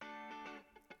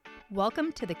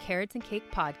Welcome to the Carrots and Cake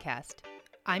podcast.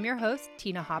 I'm your host,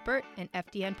 Tina Hoppert, an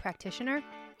FDN practitioner,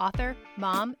 author,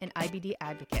 mom, and IBD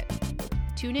advocate.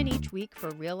 Tune in each week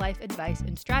for real-life advice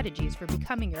and strategies for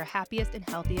becoming your happiest and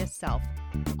healthiest self,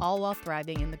 all while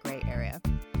thriving in the gray area.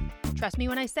 Trust me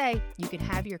when I say you can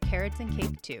have your carrots and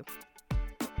cake too.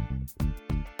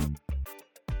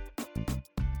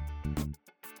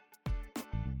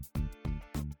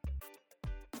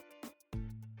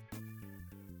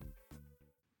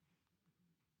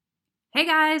 Hey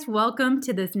guys, welcome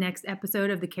to this next episode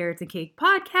of the Carrots and Cake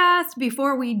podcast.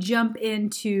 Before we jump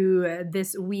into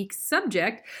this week's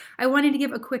subject, I wanted to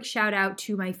give a quick shout out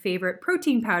to my favorite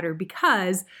protein powder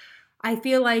because I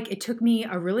feel like it took me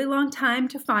a really long time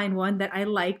to find one that I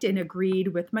liked and agreed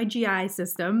with my GI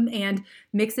system and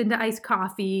mix into iced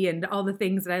coffee and all the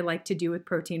things that I like to do with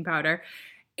protein powder.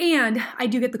 And I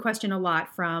do get the question a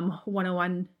lot from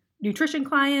one-on-one nutrition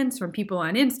clients, from people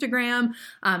on Instagram.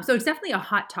 So it's definitely a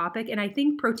hot topic. And I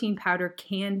think protein powder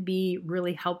can be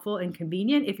really helpful and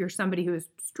convenient if you're somebody who is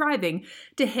striving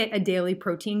to hit a daily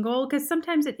protein goal, because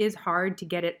sometimes it is hard to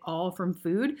get it all from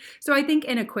food. So I think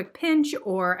in a quick pinch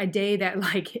or a day that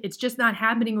it's just not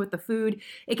happening with the food,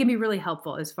 it can be really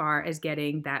helpful as far as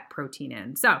getting that protein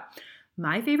in. So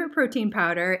my favorite protein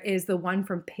powder is the one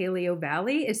from Paleo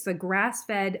Valley. It's the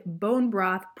grass-fed bone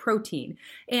broth protein.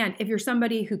 And if you're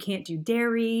somebody who can't do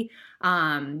dairy,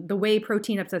 the whey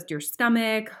protein upsets your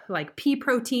stomach, like pea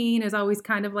protein is always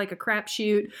kind of like a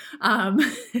crapshoot.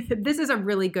 This is a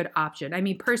really good option. I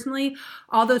mean, personally,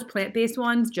 all those plant-based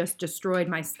ones just destroyed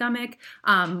my stomach.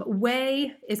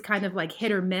 Whey is kind of like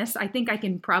hit or miss. I think I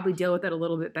can probably deal with it a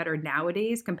little bit better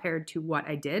nowadays compared to what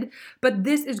I did. But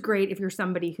this is great if you're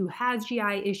somebody who has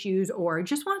GI issues or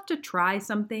just wants to try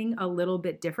something a little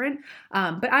bit different.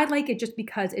 But I like it just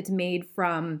because it's made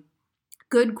from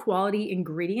good quality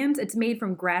ingredients. It's made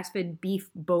from grass-fed beef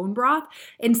bone broth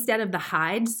instead of the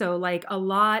hides. So like a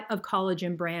lot of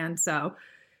collagen brands, so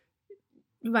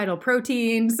Vital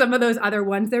Protein, some of those other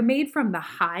ones, they're made from the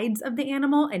hides of the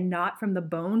animal and not from the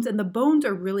bones. And the bones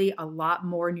are really a lot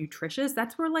more nutritious.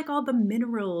 That's where like all the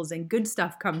minerals and good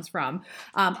stuff comes from.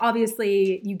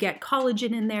 Obviously, you get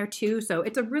collagen in there too. So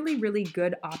it's a really, really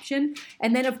good option.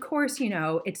 And then of course,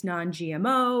 it's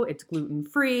non-GMO, it's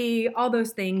gluten-free, all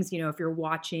those things, if you're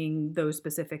watching those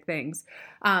specific things.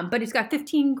 But it's got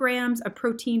 15 grams of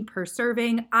protein per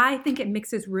serving. I think it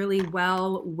mixes really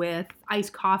well with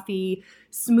iced coffee,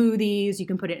 smoothies. You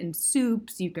can put it in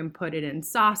soups, you can put it in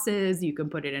sauces, you can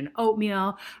put it in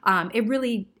oatmeal.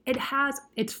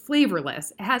 It's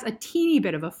flavorless. It has a teeny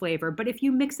bit of a flavor, but if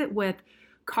you mix it with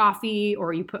coffee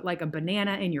or you put like a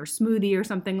banana in your smoothie or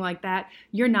something like that,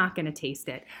 you're not going to taste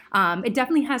it. It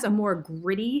definitely has a more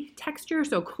gritty texture,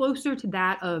 so closer to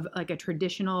that of like a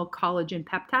traditional collagen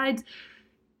peptides,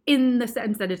 in the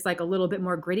sense that it's like a little bit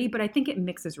more gritty, but I think it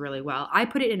mixes really well. I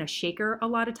put it in a shaker a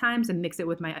lot of times and mix it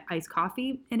with my iced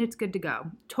coffee, and it's good to go.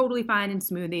 Totally fine in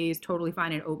smoothies, totally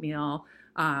fine in oatmeal,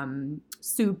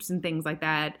 soups and things like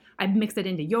that. I mix it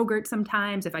into yogurt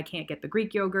sometimes if I can't get the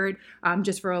Greek yogurt,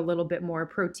 just for a little bit more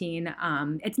protein.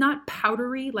 It's not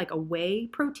powdery like a whey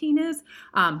protein is,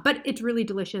 but it's really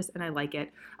delicious and I like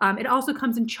it. It also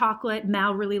comes in chocolate.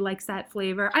 Mal really likes that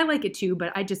flavor. I like it too,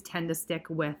 but I just tend to stick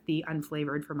with the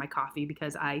unflavored for my coffee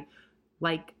because I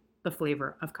like the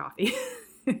flavor of coffee.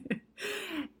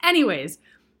 Anyways,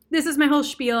 this is my whole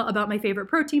spiel about my favorite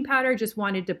protein powder. Just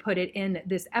wanted to put it in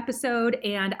this episode,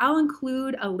 and I'll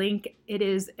include a link. It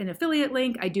is an affiliate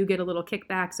link. I do get a little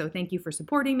kickback, so thank you for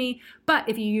supporting me. But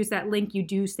if you use that link, you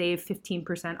do save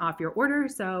 15% off your order.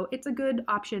 So it's a good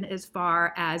option as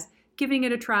far as giving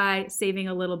it a try, saving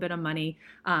a little bit of money.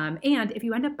 And if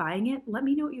you end up buying it, let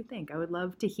me know what you think. I would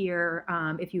love to hear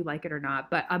if you like it or not.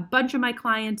 But a bunch of my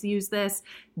clients use this.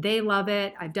 They love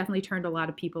it. I've definitely turned a lot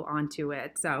of people onto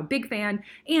it. So big fan.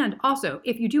 And also,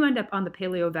 if you do end up on the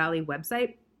Paleo Valley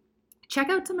website, check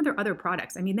out some of their other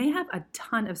products. I mean, they have a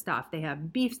ton of stuff. They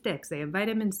have beef sticks, they have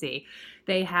vitamin C,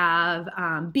 they have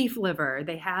beef liver,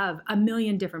 they have a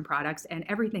million different products, and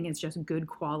everything is just good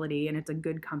quality, and it's a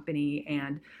good company,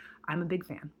 and I'm a big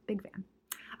fan, big fan.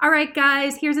 All right,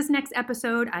 guys, here's this next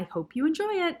episode. I hope you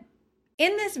enjoy it.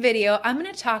 In this video, I'm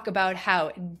going to talk about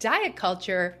how diet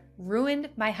culture ruined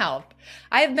my health.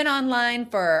 I have been online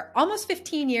for almost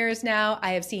 15 years now.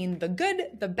 I have seen the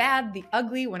good, the bad, the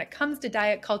ugly when it comes to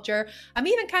diet culture. I'm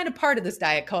even kind of part of this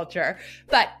diet culture.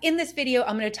 But in this video,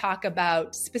 I'm going to talk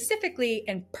about specifically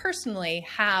and personally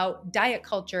how diet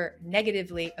culture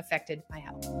negatively affected my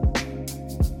health.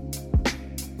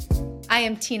 I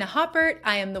am Tina Hoppert.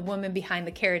 I am the woman behind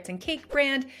the Carrots and Cake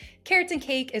brand. Carrots and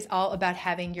Cake is all about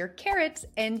having your carrots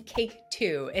and cake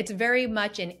too. It's very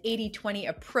much an 80-20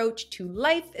 approach to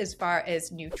life as far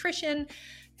as nutrition,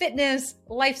 fitness,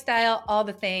 lifestyle, all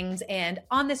the things. And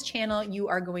on this channel, you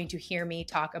are going to hear me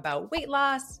talk about weight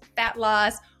loss, fat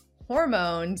loss,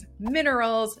 hormones,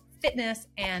 minerals, fitness,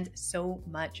 and so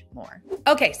much more.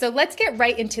 Okay, so let's get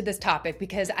right into this topic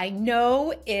because I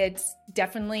know it's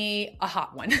definitely a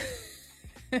hot one.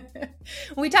 When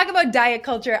we talk about diet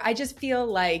culture, I just feel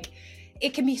like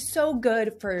it can be so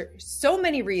good for so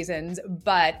many reasons,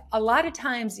 but a lot of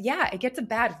times, it gets a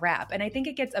bad rap. And I think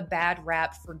it gets a bad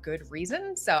rap for good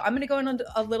reason. So I'm gonna go into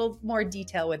a little more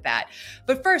detail with that.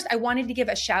 But first, I wanted to give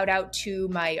a shout out to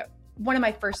one of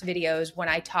my first videos when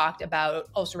I talked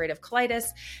about ulcerative colitis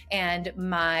and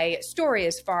my story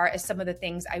as far as some of the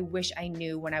things I wish I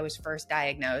knew when I was first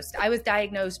diagnosed. I was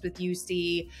diagnosed with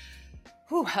UC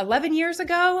 11 years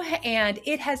ago, and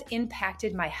it has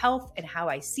impacted my health and how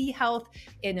I see health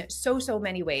in so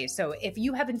many ways. So if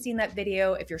you haven't seen that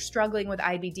video, if you're struggling with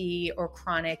IBD or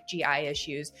chronic GI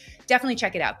issues, definitely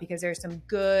check it out because there's some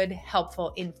good,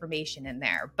 helpful information in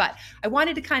there. But I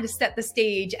wanted to kind of set the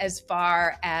stage as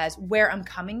far as where I'm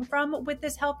coming from with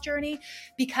this health journey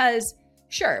because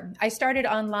sure, I started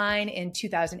online in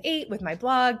 2008 with my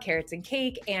blog, Carrots and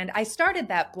Cake, and I started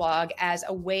that blog as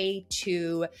a way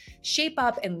to shape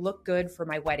up and look good for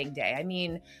my wedding day. I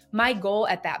mean, my goal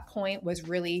at that point was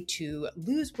really to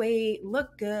lose weight,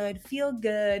 look good, feel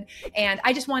good, and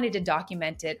I just wanted to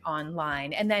document it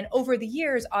online. And then over the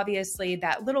years, obviously,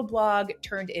 that little blog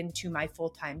turned into my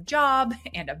full-time job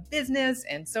and a business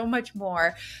and so much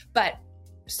more. But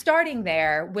starting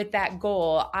there with that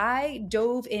goal, I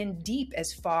dove in deep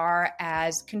as far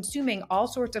as consuming all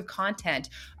sorts of content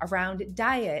around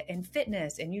diet and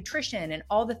fitness and nutrition and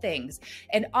all the things.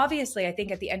 And obviously, I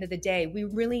think at the end of the day, we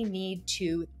really need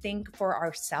to think for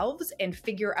ourselves and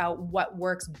figure out what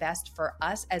works best for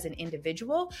us as an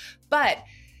individual. But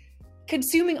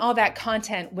consuming all that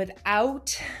content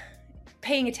without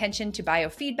paying attention to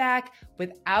biofeedback,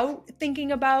 without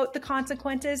thinking about the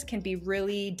consequences can be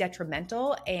really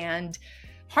detrimental and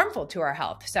harmful to our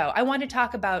health. So I want to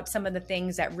talk about some of the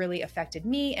things that really affected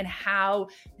me and how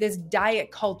this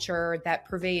diet culture that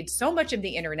pervades so much of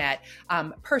the internet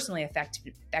personally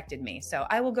affected me. So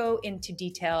I will go into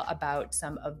detail about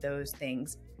some of those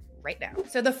things right now.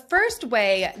 So the first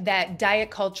way that diet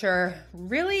culture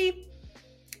really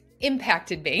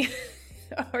impacted me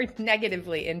or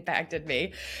negatively impacted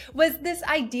me was this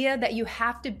idea that you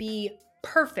have to be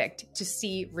perfect to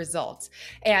see results.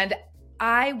 And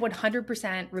I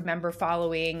 100% remember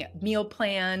following meal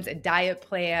plans and diet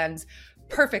plans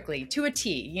perfectly to a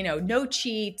T, no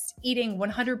cheats, eating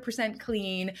 100%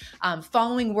 clean,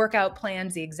 following workout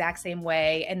plans the exact same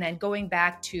way. And then going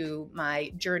back to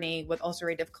my journey with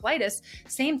ulcerative colitis,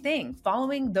 same thing,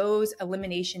 following those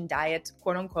elimination diets,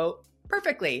 quote unquote,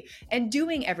 perfectly and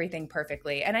doing everything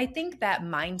perfectly. And I think that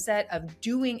mindset of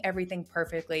doing everything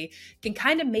perfectly can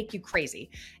kind of make you crazy.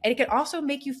 And it can also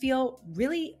make you feel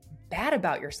really bad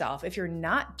about yourself if you're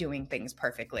not doing things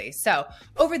perfectly. So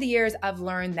over the years, I've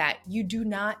learned that you do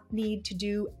not need to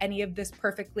do any of this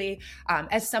perfectly.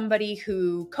 As somebody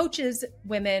who coaches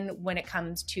women when it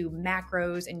comes to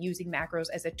macros and using macros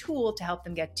as a tool to help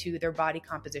them get to their body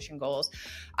composition goals,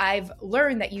 I've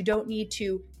learned that you don't need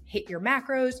to hit your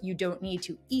macros. You don't need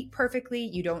to eat perfectly.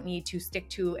 You don't need to stick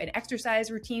to an exercise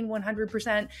routine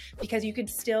 100% because you can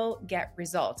still get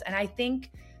results. And I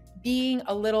think being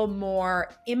a little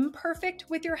more imperfect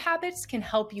with your habits can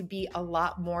help you be a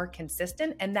lot more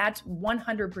consistent. And that's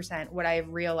 100% what I've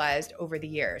realized over the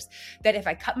years, that if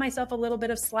I cut myself a little bit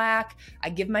of slack,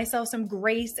 I give myself some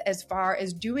grace as far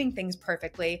as doing things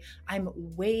perfectly, I'm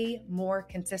way more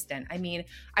consistent. I mean,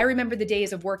 I remember the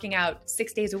days of working out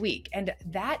 6 days a week, and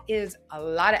that is a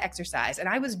lot of exercise. And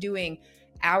I was doing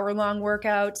hour-long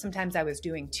workouts. Sometimes I was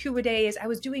doing 2 a days. I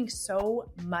was doing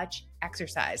so much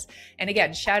exercise. And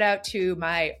again, shout out to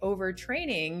my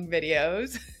overtraining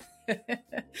videos.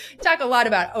 Talk a lot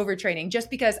about overtraining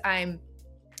just because I'm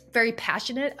very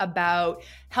passionate about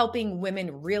helping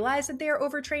women realize that they're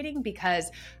overtraining because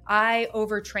I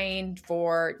overtrained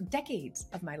for decades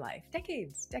of my life,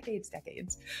 decades.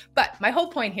 But my whole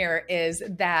point here is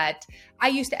that I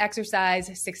used to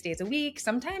exercise 6 days a week,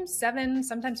 sometimes 7,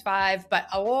 sometimes 5, but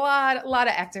a lot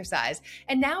of exercise.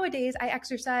 And nowadays I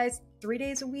exercise 3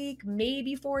 days a week,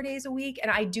 maybe 4 days a week. And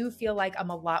I do feel like I'm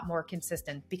a lot more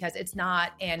consistent because it's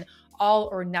not an all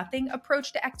or nothing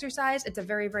approach to exercise. It's a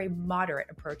very, very moderate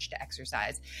approach to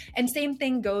exercise. And same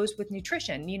thing goes with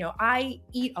nutrition. I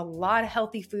eat a lot of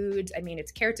healthy foods. I mean,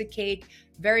 it's carrots and cake,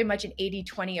 very much an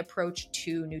 80-20 approach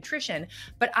to nutrition,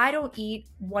 but I don't eat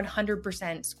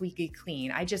 100% squeaky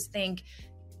clean. I just think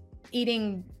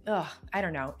eating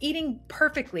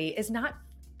perfectly is not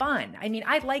fun. I mean,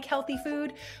 I like healthy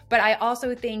food, but I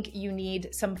also think you need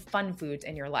some fun foods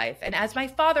in your life. And as my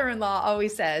father-in-law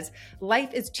always says,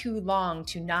 life is too long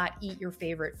to not eat your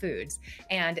favorite foods.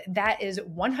 And that is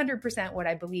 100% what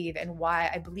I believe and why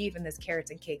I believe in this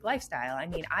carrots and cake lifestyle. I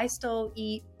mean, I still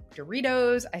eat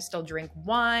Doritos, I still drink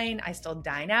wine, I still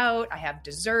dine out, I have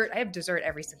dessert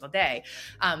every single day.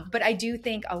 But I do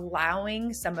think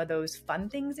allowing some of those fun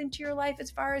things into your life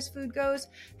as far as food goes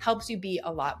helps you be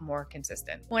a lot more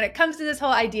consistent. When it comes to this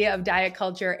whole idea of diet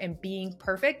culture and being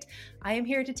perfect, I am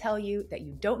here to tell you that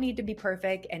you don't need to be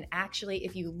perfect. And actually,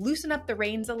 if you loosen up the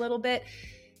reins a little bit,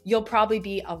 you'll probably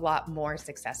be a lot more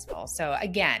successful. So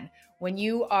again, when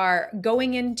you are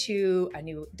going into a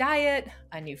new diet,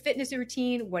 a new fitness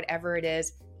routine, whatever it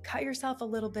is, cut yourself a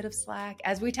little bit of slack.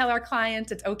 As we tell our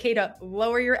clients, it's okay to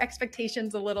lower your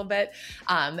expectations a little bit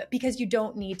because you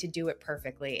don't need to do it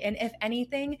perfectly. And if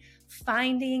anything,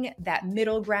 finding that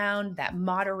middle ground, that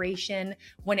moderation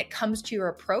when it comes to your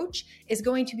approach is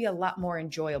going to be a lot more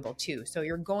enjoyable too. So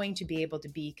you're going to be able to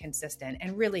be consistent.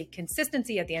 And really,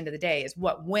 consistency at the end of the day is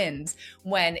what wins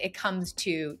when it comes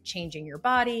to changing your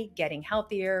body, getting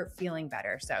healthier, feeling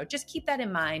better. So just keep that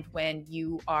in mind when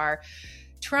you are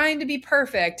trying to be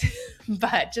perfect,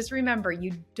 but just remember,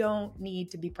 you don't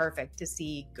need to be perfect to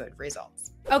see good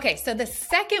results. Okay, so the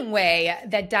second way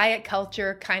that diet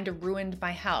culture kind of ruined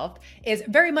my health is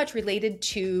very much related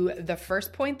to the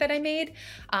first point that I made,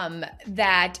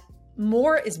 that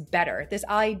more is better. This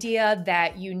idea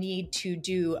that you need to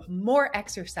do more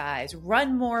exercise,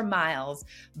 run more miles,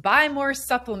 buy more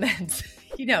supplements,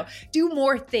 do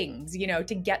more things,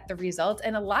 to get the results.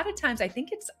 And a lot of times I think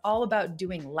it's all about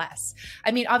doing less.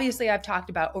 I mean, obviously I've talked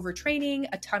about overtraining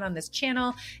a ton on this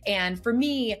channel. And for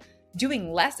me,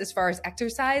 doing less as far as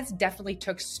exercise definitely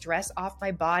took stress off my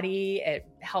body. It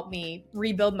helped me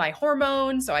rebuild my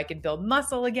hormones so I could build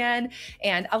muscle again.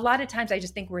 And a lot of times I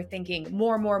just think we're thinking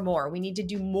more. We need to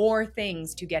do more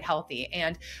things to get healthy.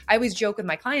 And I always joke with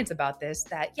my clients about this,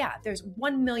 that there's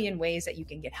 1 million ways that you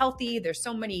can get healthy. There's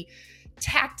so many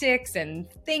tactics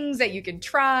and things that you can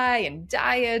try, and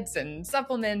diets and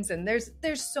supplements, and there's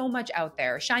so much out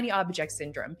there, shiny object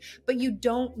syndrome, but you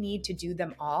don't need to do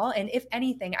them all. And if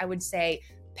anything, I would say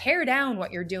pare down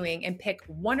what you're doing and pick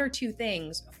 1 or 2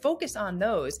 things, focus on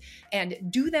those and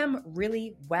do them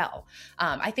really well.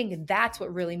 I think that's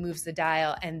what really moves the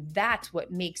dial, and that's what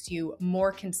makes you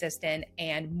more consistent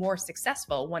and more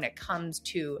successful when it comes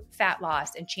to fat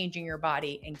loss and changing your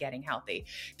body and getting healthy.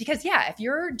 Because if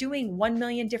you're doing 1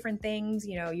 million different things,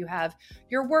 you have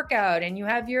your workout and you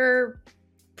have your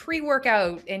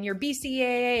pre-workout and your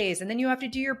BCAAs, and then you have to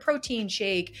do your protein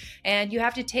shake, and you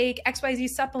have to take XYZ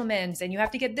supplements, and you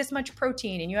have to get this much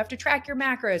protein, and you have to track your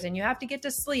macros, and you have to get to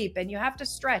sleep, and you have to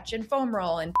stretch and foam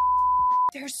roll, and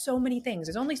there's so many things.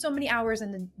 There's only so many hours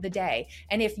in the day.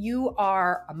 And if you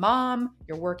are a mom,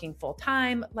 you're working full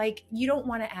time, you don't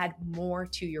want to add more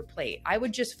to your plate. I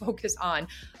would just focus on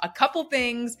a couple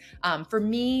things. For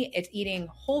me, it's eating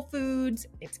whole foods,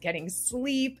 it's getting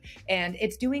sleep, and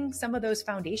it's doing some of those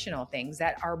foundational things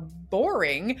that are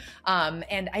boring.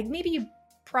 And you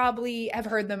probably have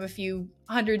heard them a few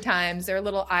hundred times. They're a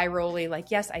little eye-rolly,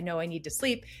 yes, I know I need to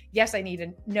sleep. Yes, I need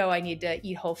to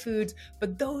eat whole foods.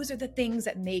 But those are the things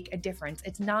that make a difference.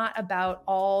 It's not about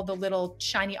all the little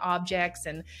shiny objects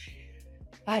and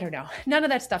I don't know. None of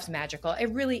that stuff's magical.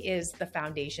 It really is the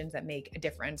foundations that make a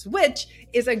difference, which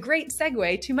is a great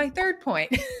segue to my third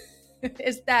point,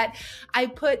 is that I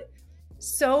put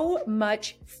so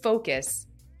much focus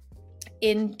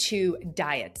into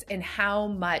diets and how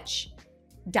much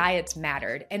diets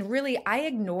mattered. And really, I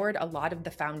ignored a lot of the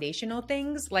foundational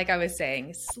things, like I was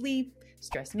saying, sleep,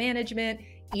 stress management,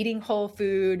 eating whole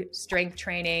food, strength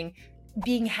training,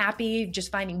 being happy,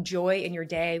 just finding joy in your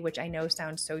day, which I know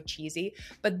sounds so cheesy,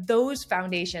 but those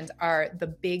foundations are the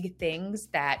big things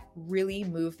that really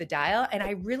move the dial. And I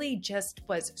really just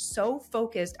was so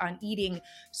focused on eating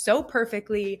so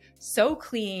perfectly, so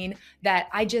clean, that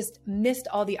I just missed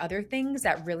all the other things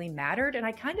that really mattered. And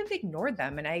I kind of ignored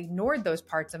them, and I ignored those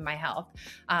parts of my health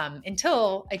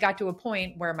until I got to a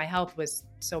point where my health was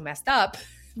so messed up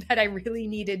that I really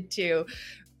needed to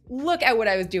look at what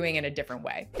I was doing in a different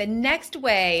way. The next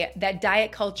way that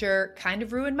diet culture kind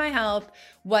of ruined my health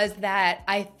was that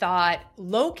I thought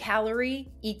low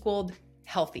calorie equaled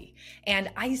healthy. And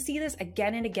I see this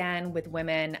again and again with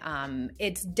women.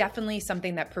 It's definitely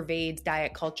something that pervades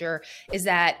diet culture, is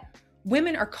that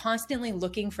women are constantly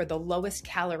looking for the lowest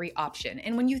calorie option.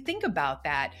 And when you think about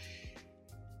that,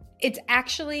 it's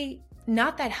actually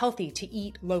not that healthy to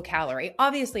eat low calorie.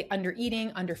 Obviously, under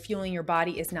eating, under fueling your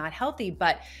body is not healthy,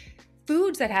 but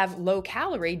foods that have low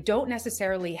calorie don't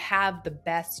necessarily have the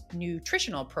best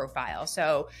nutritional profile.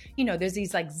 So, there's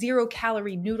these like 0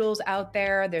 calorie noodles out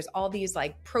there. There's all these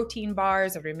like protein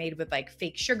bars that are made with like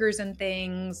fake sugars and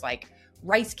things, like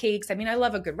rice cakes. I mean, I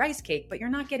love a good rice cake, but you're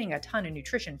not getting a ton of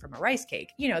nutrition from a rice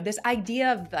cake. This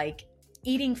idea of like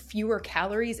eating fewer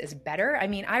calories is better. I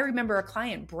mean, I remember a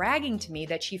client bragging to me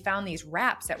that she found these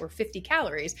wraps that were 50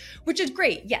 calories, which is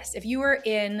great. Yes, if you are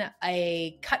in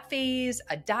a cut phase,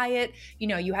 a diet,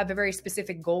 you have a very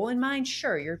specific goal in mind,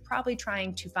 sure, you're probably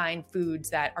trying to find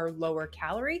foods that are lower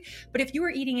calorie. But if you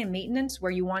are eating in maintenance where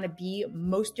you want to be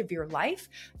most of your life,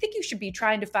 I think you should be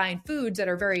trying to find foods that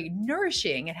are very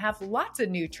nourishing and have lots of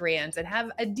nutrients and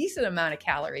have a decent amount of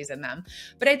calories in them.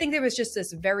 But I think there was just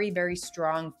this very, very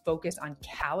strong focus on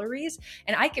calories.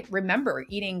 And I could remember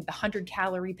eating the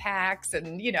 100-calorie packs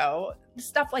and,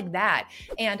 stuff like that.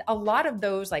 And a lot of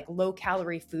those like low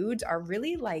calorie foods are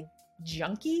really like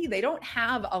junky. They don't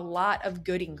have a lot of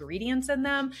good ingredients in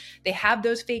them. They have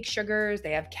those fake sugars,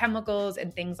 they have chemicals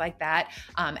and things like that.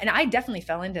 And I definitely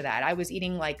fell into that. I was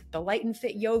eating like the Light and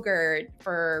Fit yogurt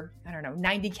for,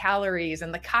 90 calories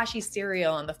and the Kashi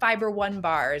cereal and the Fiber One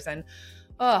bars. And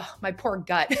my poor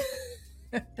gut.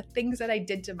 The things that I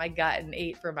did to my gut and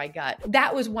ate for my gut.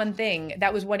 That was one thing.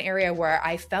 That was one area where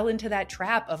I fell into that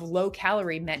trap of low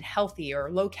calorie meant healthy,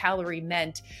 or low calorie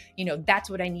meant, that's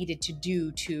what I needed to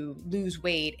do to lose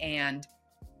weight and,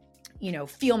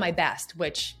 feel my best,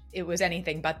 which it was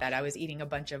anything but that. I was eating a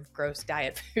bunch of gross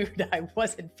diet food. I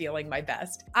wasn't feeling my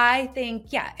best. I think,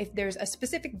 if there's a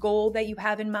specific goal that you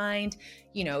have in mind,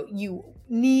 you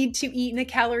need to eat in a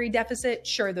calorie deficit,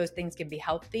 sure, those things can be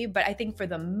healthy. But I think for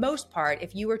the most part,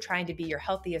 if you are trying to be your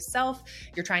healthiest self,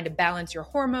 you're trying to balance your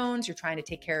hormones, you're trying to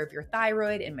take care of your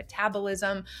thyroid and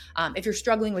metabolism. If you're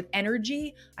struggling with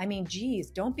energy,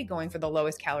 don't be going for the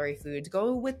lowest calorie foods.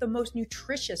 Go with the most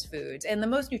nutritious foods. And the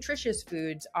most nutritious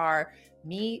foods are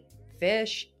meat,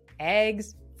 fish,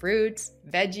 eggs, fruits,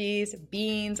 veggies,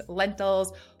 beans,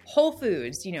 lentils, whole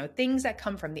foods, things that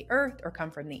come from the earth or come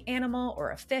from the animal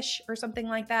or a fish or something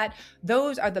like that.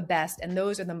 Those are the best and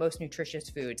those are the most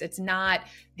nutritious foods. It's not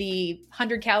the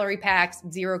 100-calorie packs,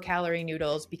 0-calorie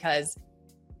noodles, because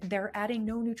they're adding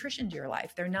no nutrition to your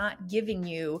life. They're not giving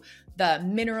you the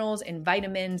minerals and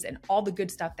vitamins and all the good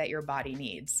stuff that your body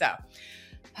needs. So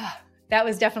that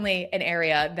was definitely an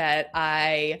area that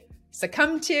I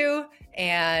succumbed to.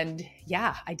 And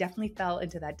I definitely fell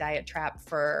into that diet trap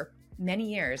for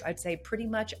many years. I'd say pretty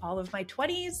much all of my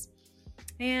 20s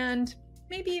and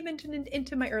maybe even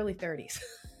into my early 30s.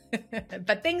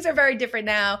 But things are very different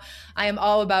now. I am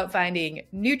all about finding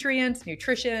nutrients,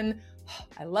 nutrition.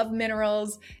 I love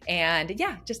minerals and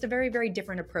just a very, very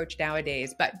different approach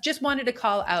nowadays. But just wanted to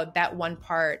call out that one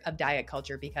part of diet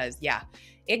culture because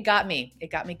it got me.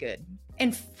 It got me good.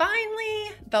 And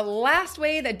finally, the last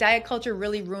way that diet culture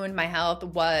really ruined my health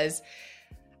was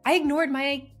I ignored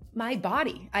my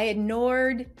body. I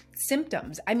ignored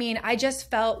symptoms. I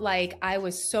just felt like I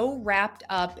was so wrapped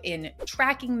up in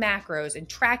tracking macros and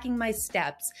tracking my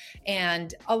steps.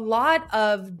 And a lot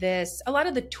of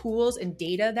the tools and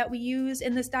data that we use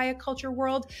in this diet culture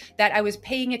world, that I was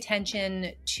paying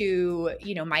attention to,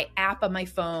 my app on my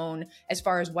phone as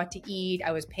far as what to eat.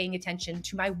 I was paying attention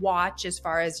to my watch as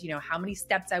far as, how many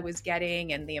steps I was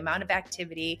getting and the amount of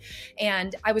activity.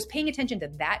 And I was paying attention to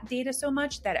that data so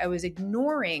much that I was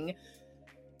ignoring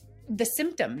the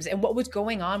symptoms and what was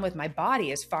going on with my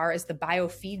body as far as the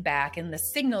biofeedback and the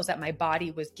signals that my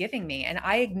body was giving me. And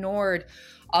I ignored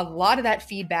a lot of that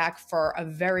feedback for a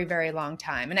very, very long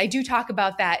time. And I do talk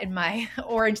about that in my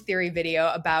Orange Theory video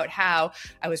about how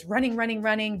I was running,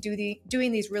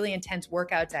 doing these really intense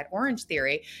workouts at Orange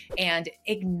Theory and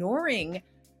ignoring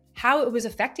how it was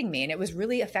affecting me. And it was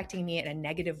really affecting me in a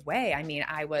negative way.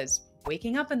 I was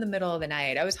waking up in the middle of the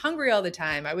night. I was hungry all the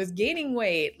time. I was gaining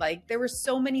weight. Like there were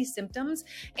so many symptoms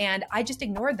and I just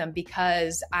ignored them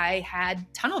because I had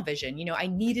tunnel vision. I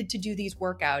needed to do these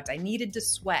workouts. I needed to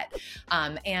sweat.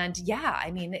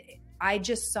 I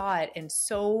just saw it in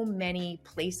so many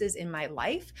places in my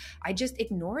life. I just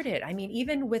ignored it. I mean,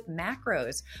 even with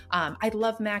macros, I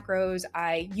love macros.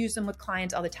 I use them with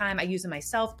clients all the time. I use them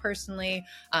myself personally.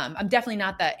 I'm definitely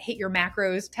not the hit your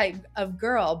macros type of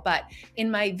girl, but in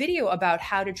my video about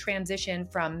how to transition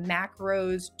from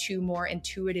macros to more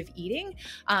intuitive eating,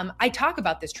 I talk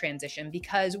about this transition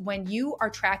because when you are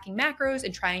tracking macros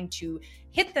and trying to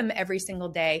hit them every single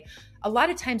day, a lot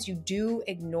of times you do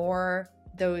ignore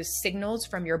those signals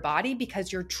from your body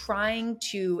because you're trying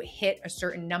to hit a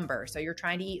certain number. So you're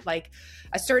trying to eat like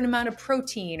a certain amount of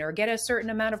protein or get a certain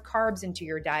amount of carbs into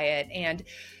your diet. And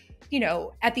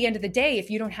at the end of the day, if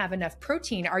you don't have enough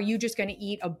protein, are you just going to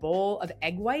eat a bowl of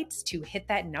egg whites to hit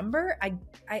that number?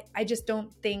 I just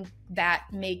don't think that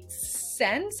makes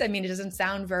sense. I mean, it doesn't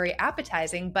sound very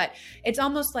appetizing, but it's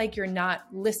almost like you're not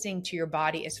listening to your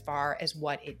body as far as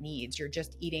what it needs. You're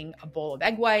just eating a bowl of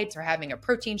egg whites or having a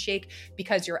protein shake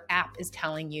because your app is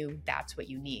telling you that's what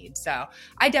you need. So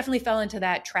I definitely fell into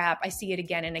that trap. I see it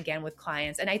again and again with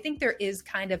clients. And I think there is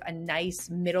kind of a nice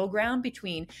middle ground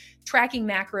between tracking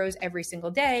macros every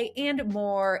single day and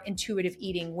more intuitive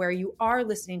eating where you are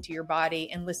listening to your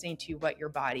body and listening to what your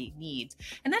body needs.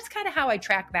 And that's kind of how I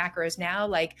track macros now.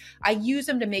 Like I use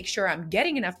them to make sure I'm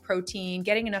getting enough protein,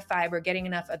 getting enough fiber, getting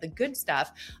enough of the good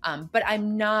stuff. But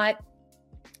I'm not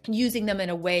using them in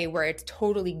a way where it's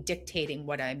totally dictating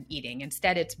what I'm eating.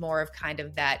 Instead, it's more of kind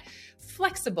of that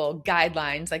flexible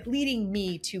guidelines, like leading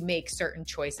me to make certain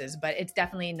choices, but it's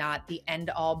definitely not the end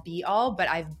all be all. But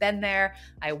I've been there.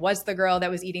 I was the girl that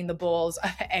was eating the bowls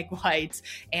of egg whites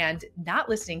and not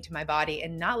listening to my body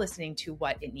and not listening to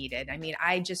what it needed. I mean,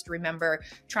 I just remember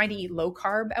trying to eat low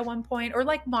carb at one point or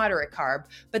like moderate carb,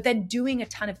 but then doing a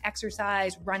ton of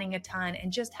exercise, running a ton,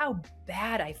 and just how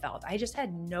bad I felt. I just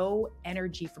had no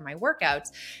energy for my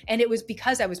workouts. And it was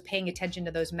because I was paying attention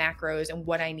to those macros and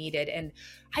what I needed. And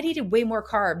I needed way more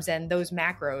carbs than those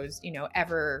macros,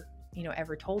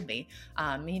 ever told me.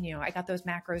 I got those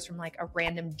macros from like a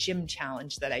random gym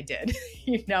challenge that I did.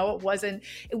 It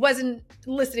wasn't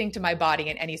listening to my body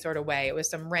in any sort of way. It was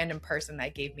some random person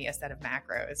that gave me a set of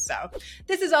macros. So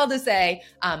this is all to say,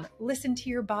 listen to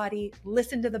your body,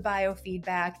 listen to the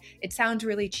biofeedback. It sounds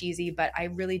really cheesy, but I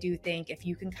really do think if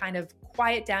you can kind of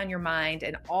quiet down your mind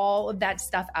and all of that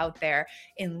stuff out there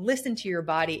and listen to your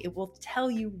body, it will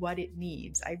tell you what it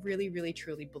needs. I really, really,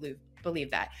 truly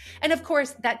believe that. And of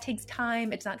course, that takes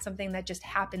time. It's not something that just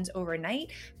happens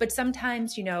overnight, but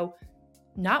sometimes,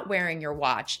 not wearing your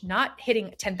watch, not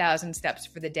hitting 10,000 steps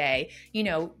for the day,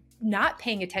 not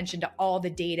paying attention to all the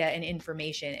data and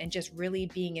information and just really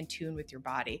being in tune with your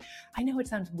body. I know it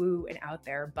sounds woo and out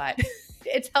there, but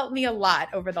it's helped me a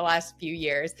lot over the last few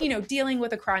years, dealing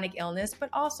with a chronic illness,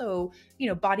 but also,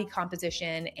 body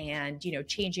composition and,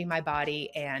 changing my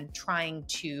body and trying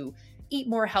to eat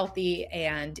more healthy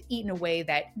and eat in a way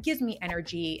that gives me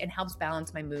energy and helps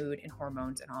balance my mood and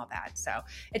hormones and all that. So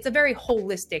it's a very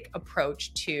holistic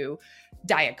approach to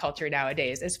diet culture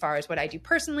nowadays as far as what I do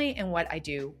personally and what I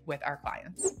do with our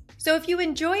clients. So if you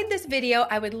enjoyed this video,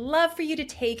 I would love for you to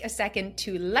take a second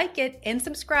to like it and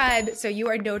subscribe so you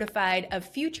are notified of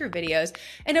future videos.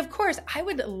 And of course, I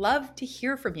would love to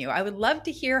hear from you. I would love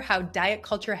to hear how diet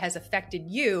culture has affected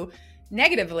you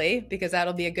negatively, because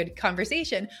that'll be a good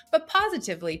conversation, but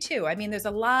positively too. I mean, there's a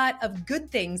lot of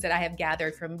good things that I have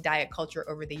gathered from diet culture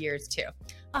over the years too.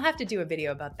 I'll have to do a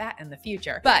video about that in the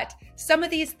future. But some of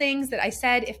these things that I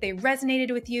said, if they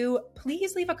resonated with you,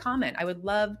 please leave a comment. I would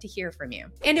love to hear from you.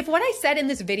 And if what I said in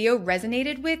this video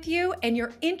resonated with you and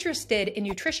you're interested in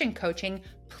nutrition coaching,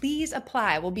 please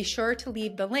apply. We'll be sure to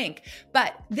leave the link.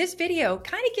 But this video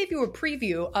kind of gave you a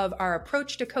preview of our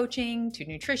approach to coaching, to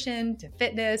nutrition, to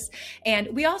fitness. And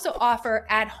we also offer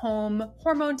at-home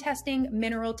hormone testing,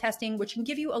 mineral testing, which can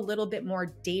give you a little bit more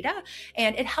data.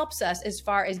 And it helps us as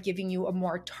far as giving you a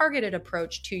more targeted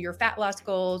approach to your fat loss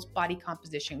goals, body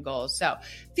composition goals. So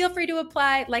feel free to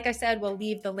apply. Like I said, we'll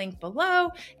leave the link below.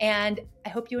 And I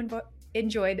hope you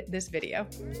enjoyed this video.